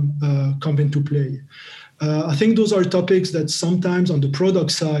 etc., come into play. I think those are topics that sometimes on the product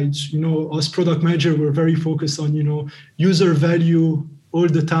side, as product manager, we're very focused on, user value all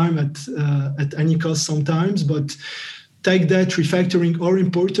the time at any cost sometimes, but tech debt, refactoring are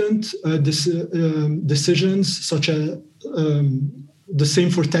important decisions, such as the same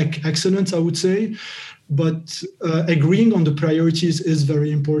for tech excellence, I would say. But agreeing on the priorities is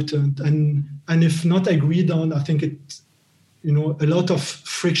very important, and if not agreed on, I think a lot of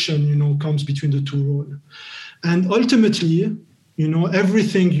friction, comes between the two roles, and ultimately,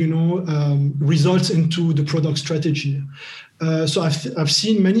 everything, results into the product strategy. So I've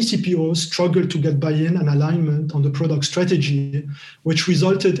seen many CPOs struggle to get buy-in and alignment on the product strategy, which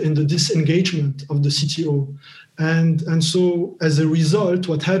resulted in the disengagement of the CTO. And so as a result,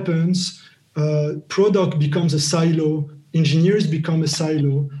 what happens, product becomes a silo, engineers become a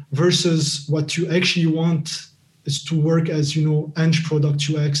silo, versus what you actually want is to work as, end product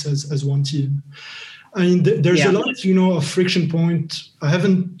UX as one team. I mean, there's a lot, of friction point. I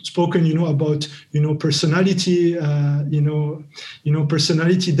haven't spoken, about, personality,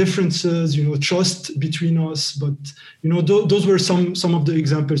 personality differences, trust between us. But, those were some of the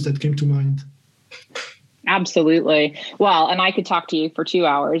examples that came to mind. Absolutely. Well, and I could talk to you for 2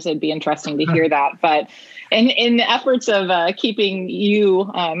 hours. It'd be interesting to hear that. But in the efforts of keeping you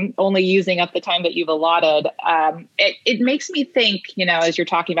only using up the time that you've allotted, it makes me think, as you're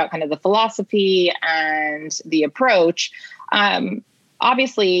talking about kind of the philosophy and the approach,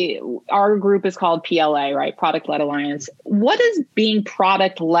 obviously our group is called PLA, right? Product Led Alliance. What does being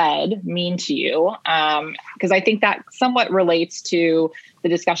product led mean to you? Because I think that somewhat relates to the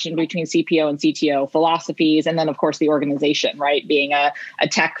discussion between CPO and CTO philosophies, and then of course the organization, right? Being a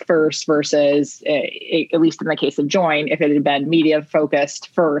tech first versus, at least in the case of Joyn, if it had been media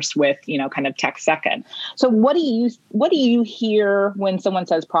focused first with, kind of tech second. So what do you hear when someone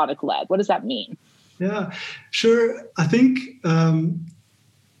says product led? What does that mean? Yeah, sure. I think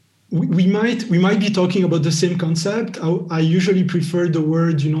we might be talking about the same concept. I usually prefer the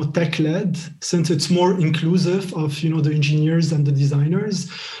word, tech-led, since it's more inclusive of, the engineers and the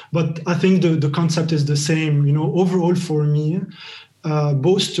designers. But I think the concept is the same. Overall for me,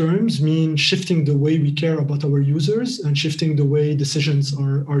 both terms mean shifting the way we care about our users and shifting the way decisions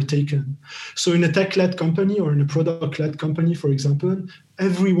are taken. So in a tech-led company or in a product-led company, for example,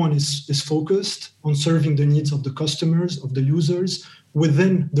 everyone is focused on serving the needs of the customers, of the users,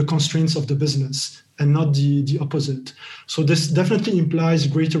 within the constraints of the business and not the opposite. So this definitely implies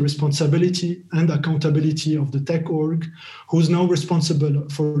greater responsibility and accountability of the tech org, who's now responsible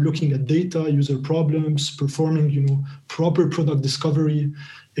for looking at data, user problems, performing, proper product discovery,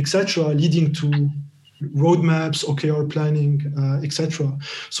 etc., leading to roadmaps, OKR planning, etc.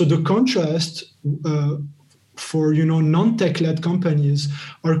 So the contrast for non-tech-led companies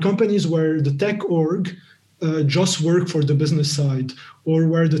are companies where the tech org just work for the business side, or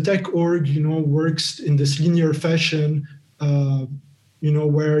where the tech org, works in this linear fashion,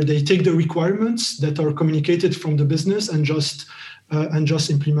 where they take the requirements that are communicated from the business and just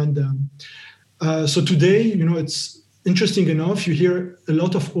implement them. So today, it's interesting enough, you hear a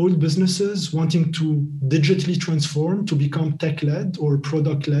lot of old businesses wanting to digitally transform to become tech-led or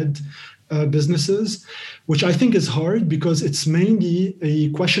product-led businesses, which I think is hard because it's mainly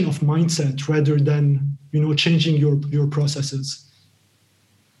a question of mindset rather than changing your processes.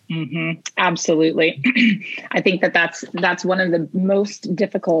 Mm-hmm. Absolutely. I think that's one of the most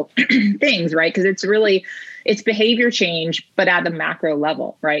difficult things, right? Because it's behavior change, but at the macro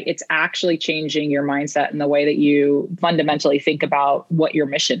level, right? It's actually changing your mindset and the way that you fundamentally think about what your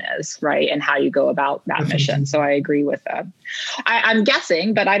mission is, right? And how you go about that mission. So I agree with that. I'm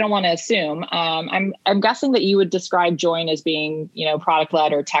guessing, but I don't want to assume. I'm guessing that you would describe Joyn as being, product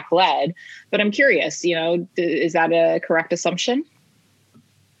led or tech led. But I'm curious, is that a correct assumption?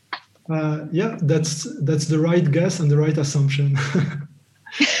 Yeah, that's the right guess and the right assumption.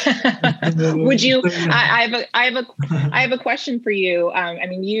 Would you? I have a question for you.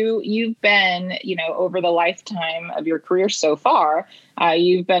 You've been, over the lifetime of your career so far,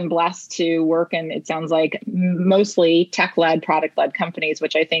 you've been blessed to work in, it sounds like, mostly tech-led, product-led companies,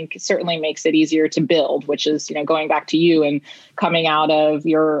 which I think certainly makes it easier to build, which is, going back to you and coming out of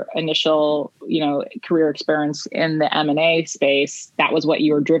your initial, career experience in the M&A space. That was what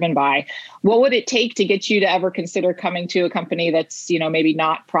you were driven by. What would it take to get you to ever consider coming to a company that's, maybe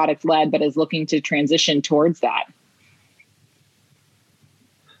not product-led, but is looking to transition towards that?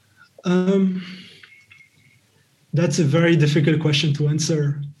 That's a very difficult question to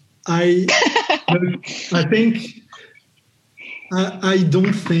answer. I don't think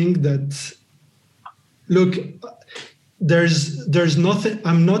that. Look, there's nothing.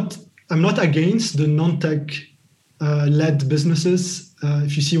 I'm not against the non-tech led businesses.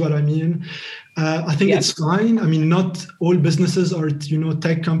 If you see what I mean, I think it's fine. Not all businesses are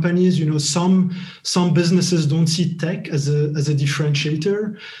tech companies. Some businesses don't see tech as a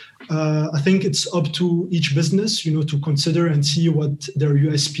differentiator. I think it's up to each business, to consider and see what their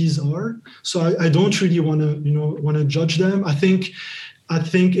USPs are. So I don't really want to judge them. I think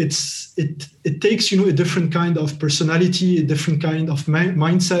it takes a different kind of personality, a different kind of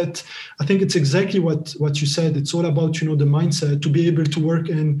mindset. I think it's exactly what you said. It's all about the mindset to be able to work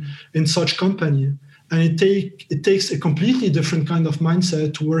in such company, and it takes a completely different kind of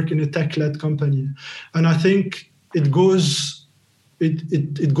mindset to work in a tech-led company. And I think it goes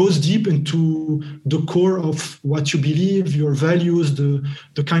deep into the core of what you believe, your values, the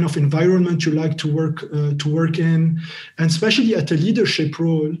kind of environment you like to work in, and especially at a leadership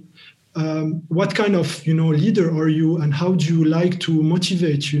role. What kind of leader are you, and how do you like to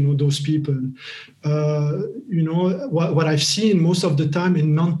motivate those people? What I've seen most of the time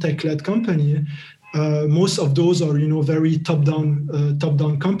in non-tech-led company. Most of those are, very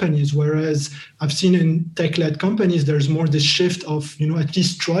top-down companies. Whereas I've seen in tech-led companies, there's more this shift of, at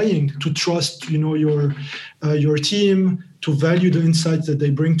least trying to trust, your team, to value the insights that they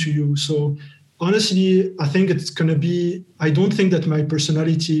bring to you. So honestly, I think it's going to be. I don't think that my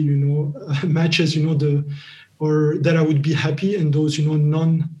personality, matches, or that I would be happy in those,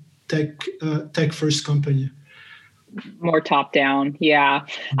 non-tech tech first company. More top down. Yeah.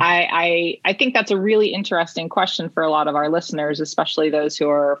 I think that's a really interesting question for a lot of our listeners, especially those who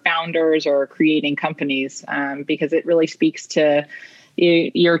are founders or creating companies, because it really speaks to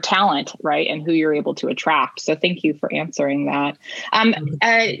your talent, right? And who you're able to attract. So thank you for answering that.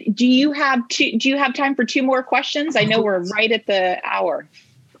 Do you have time for two more questions? I know we're right at the hour.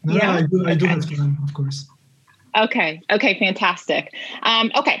 No, yeah? I do have time, of course. Okay, fantastic.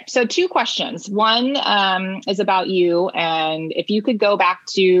 Okay, so two questions. One is about you, and if you could go back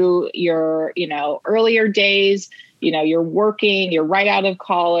to your, earlier days, you're right out of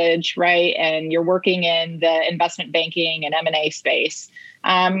college, right, and you're working in the investment banking and M&A space.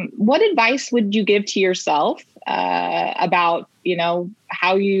 What advice would you give to yourself about,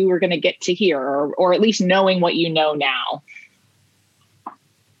 how you were going to get to here, or at least knowing what you know now?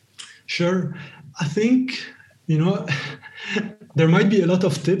 Sure, I think. There might be a lot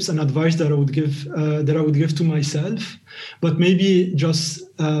of tips and advice that I would give to myself, but maybe just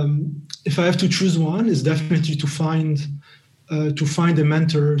if I have to choose one, is definitely to find a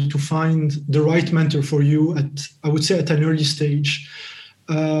mentor, to find the right mentor for you at an early stage.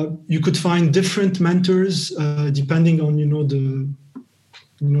 You could find different mentors depending on the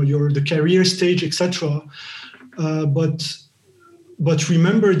career stage, etc. But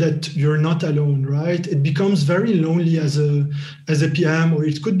remember that you're not alone, right? It becomes very lonely as a PM, or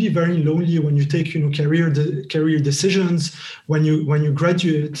it could be very lonely when you take career decisions when you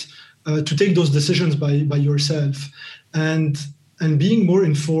graduate, to take those decisions by yourself, and being more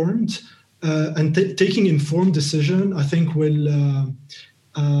informed and taking informed decision, I think will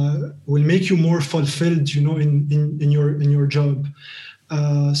make you more fulfilled, in your job.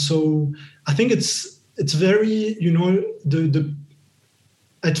 So I think it's very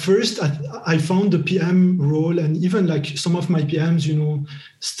at first, I found the PM role, and even like some of my PMs,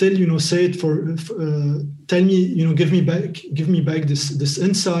 still, say it tell me, give me back this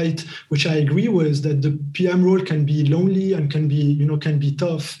insight, which I agree with, that the PM role can be lonely and can be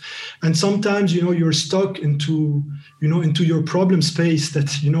tough, and sometimes, you're stuck into your problem space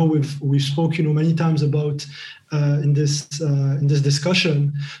that we've spoke many times about in this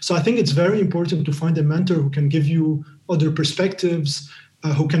discussion. So I think it's very important to find a mentor who can give you other perspectives.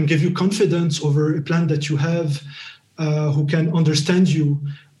 Who can give you confidence over a plan that you have, who can understand you.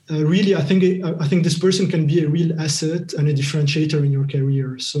 Really, I think this person can be a real asset and a differentiator in your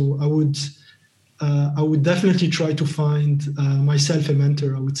career. So I would definitely try to find myself a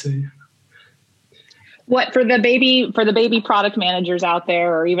mentor, I would say. What for the baby product managers out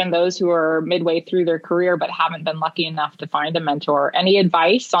there, or even those who are midway through their career but haven't been lucky enough to find a mentor? Any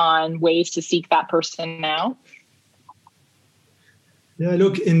advice on ways to seek that person out? Yeah,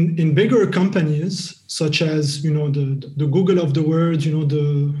 look, in bigger companies such as the Google of the world,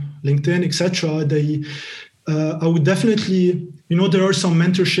 the LinkedIn, etc. I would definitely, there are some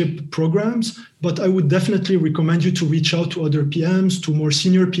mentorship programs, but I would definitely recommend you to reach out to other PMs, to more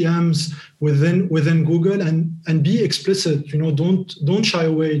senior PMs within Google, and be explicit. Don't shy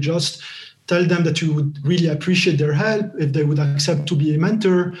away. Just tell them that you would really appreciate their help if they would accept to be a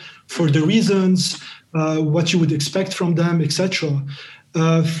mentor, for the reasons. What you would expect from them, etc.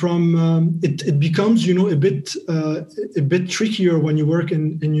 It becomes a bit trickier when you work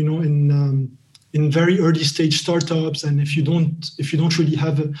in very early stage startups, and if you don't really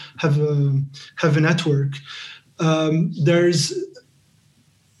have a network. There's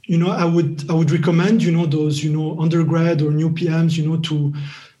I would recommend those undergrad or new PMs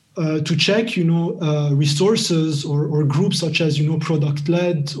to check resources or groups such as product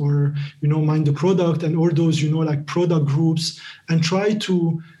led or mind the product, and all those like product groups, and try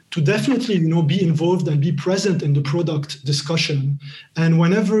to definitely be involved and be present in the product discussion. And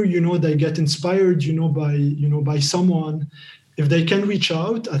whenever they get inspired by someone, if they can reach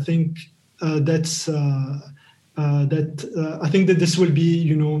out, I think I think that this will be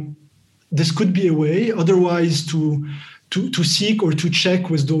this could be a way. Otherwise, to seek or to check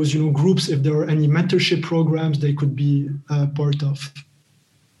with those groups if there are any mentorship programs they could be part of.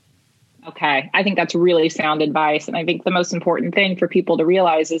 Okay, I think that's really sound advice. And I think the most important thing for people to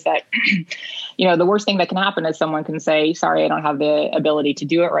realize is that, the worst thing that can happen is someone can say, sorry, I don't have the ability to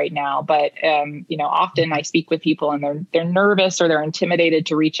do it right now. But, often I speak with people and they're nervous or they're intimidated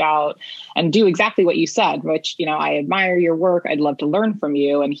to reach out and do exactly what you said, which, I admire your work. I'd love to learn from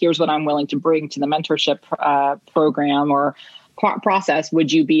you. And here's what I'm willing to bring to the mentorship program or process.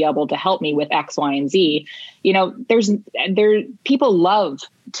 Would you be able to help me with X, Y, and Z? People love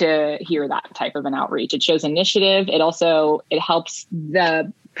to hear that type of an outreach. It shows initiative. It helps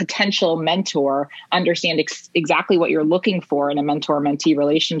the potential mentor understand exactly what you're looking for in a mentor-mentee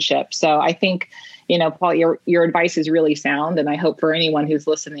relationship. So I think, Paul, your advice is really sound. And I hope for anyone who's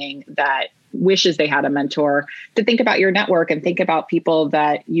listening that wishes they had a mentor to think about your network and think about people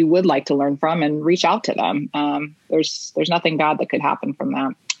that you would like to learn from and reach out to them. There's nothing bad that could happen from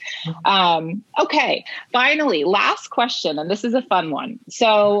that. Okay. Finally, last question. And this is a fun one.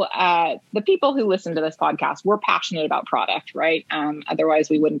 So the people who listen to this podcast, we're passionate about product, right? Otherwise,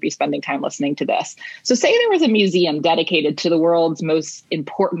 we wouldn't be spending time listening to this. So say there was a museum dedicated to the world's most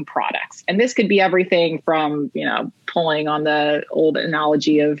important products. And this could be everything from, pulling on the old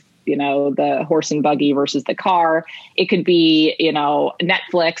analogy of, the horse and buggy versus the car. It could be,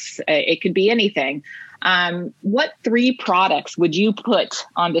 Netflix. It could be anything. What 3 products would you put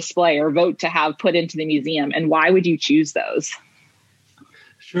on display or vote to have put into the museum, and why would you choose those?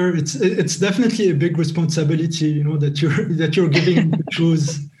 Sure, it's definitely a big responsibility, that you're giving to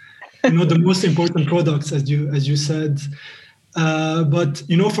choose, the most important products, as you said. But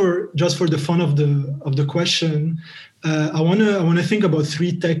for the fun of the question, I wanna think about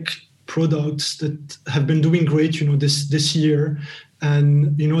 3 tech products that have been doing great, this year,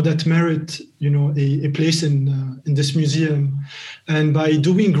 and that merit a place in this museum. And by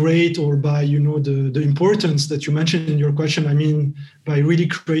doing great, or by the importance that you mentioned in your question, I mean by really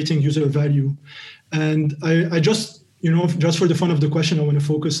creating user value. And I just for the fun of the question, I want to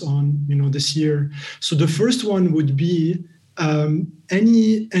focus on this year. So the first one would be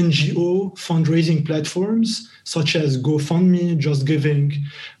any NGO fundraising platforms such as GoFundMe, Just Giving.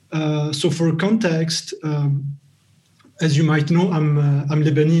 So for context, as you might know, I'm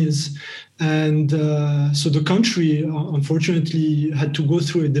Lebanese, and so the country unfortunately had to go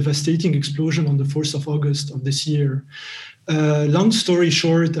through a devastating explosion on the 4th of August of this year. Long story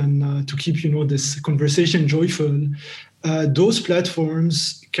short, and to keep this conversation joyful, those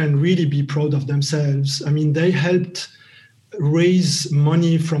platforms can really be proud of themselves. I mean, they helped raise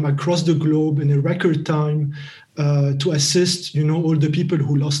money from across the globe in a record time to assist all the people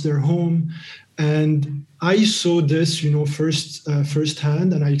who lost their home. And I saw this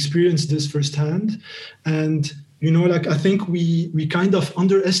firsthand, and I experienced this firsthand. And I think we kind of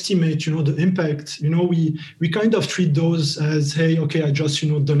underestimate the impact. We kind of treat those as, hey, okay, I just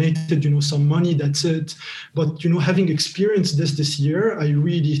donated some money, that's it. But having experienced this year, I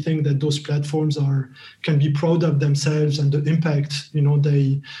really think that those platforms can be proud of themselves and the impact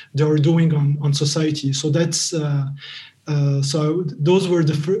they are doing on society. So that's so those were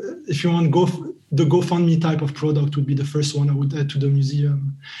if you want the GoFundMe type of product would be the first one I would add to the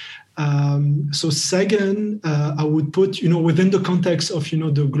museum. So second, I would put, within the context of,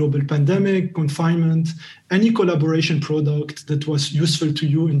 the global pandemic, confinement, any collaboration product that was useful to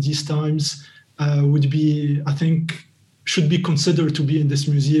you in these times would be, I think, should be considered to be in this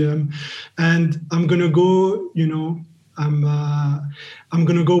museum. And I'm going to go, I'm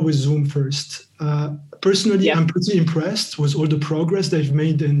going to go with Zoom first. Personally, yeah. I'm pretty impressed with all the progress they've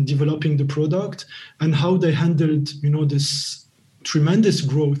made in developing the product and how they handled, this tremendous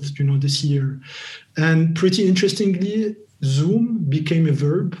growth, this year. And pretty interestingly, Zoom became a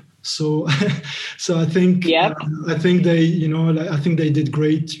verb. So I think yep. I think they I think they did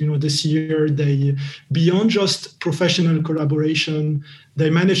great this year. They, beyond just professional collaboration,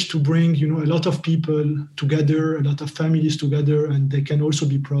 they managed to bring a lot of people together, a lot of families together, and they can also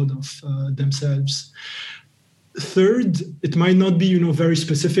be proud of themselves. Third, it might not be very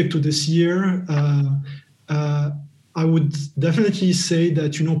specific to this year. I would definitely say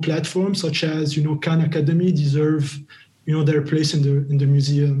that platforms such as Khan Academy deserve their place in the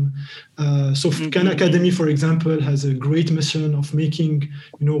museum. So Khan Academy, for example, has a great mission of making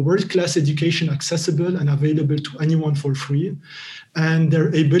world-class education accessible and available to anyone for free, and their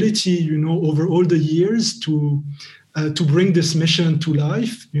ability over all the years to bring this mission to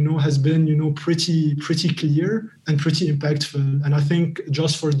life has been pretty clear and pretty impactful. And I think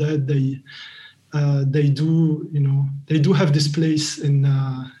just for that they do have this place in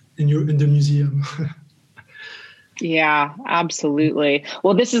the museum. Yeah, absolutely.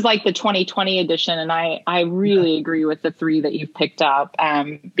 Well, this is like the 2020 edition, and I really agree with the 3 that you've picked up,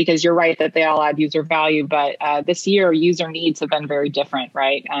 because you're right that they all add user value, but this year user needs have been very different,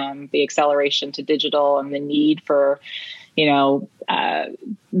 right? The acceleration to digital and the need for,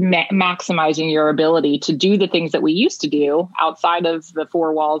 maximizing your ability to do the things that we used to do outside of the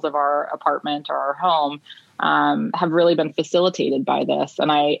 4 walls of our apartment or our home. Have really been facilitated by this.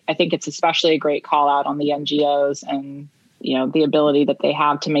 And I think it's especially a great call out on the NGOs and the ability that they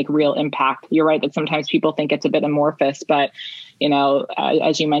have to make real impact. You're right that sometimes people think it's a bit amorphous, but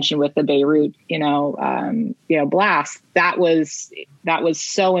as you mentioned with the Beirut, blast, that was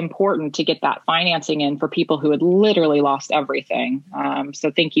so important to get that financing in for people who had literally lost everything.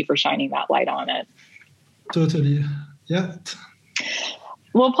 So thank you for shining that light on it. Totally. Yeah.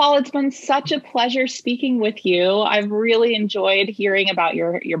 Well, Paul, it's been such a pleasure speaking with you. I've really enjoyed hearing about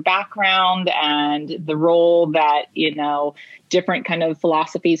your background and the role that, different kind of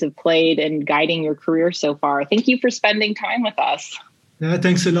philosophies have played in guiding your career so far. Thank you for spending time with us. Yeah,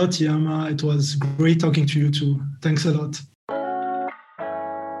 thanks a lot, Yama. It was great talking to you too. Thanks a lot.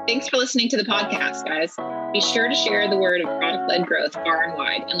 Thanks for listening to the podcast, guys. Be sure to share the word of product-led growth far and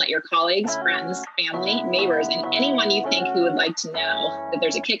wide and let your colleagues, friends, family, neighbors, and anyone you think who would like to know that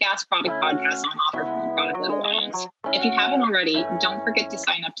there's a kick-ass product podcast on offer from the Product-Led Alliance. If you haven't already, don't forget to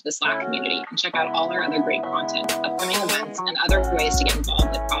sign up to the Slack community and check out all our other great content, upcoming events, and other ways to get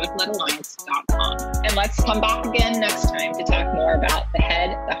involved at productledalliance.com. And let's come back again next time to talk more about the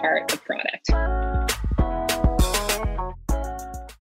head, the heart of product.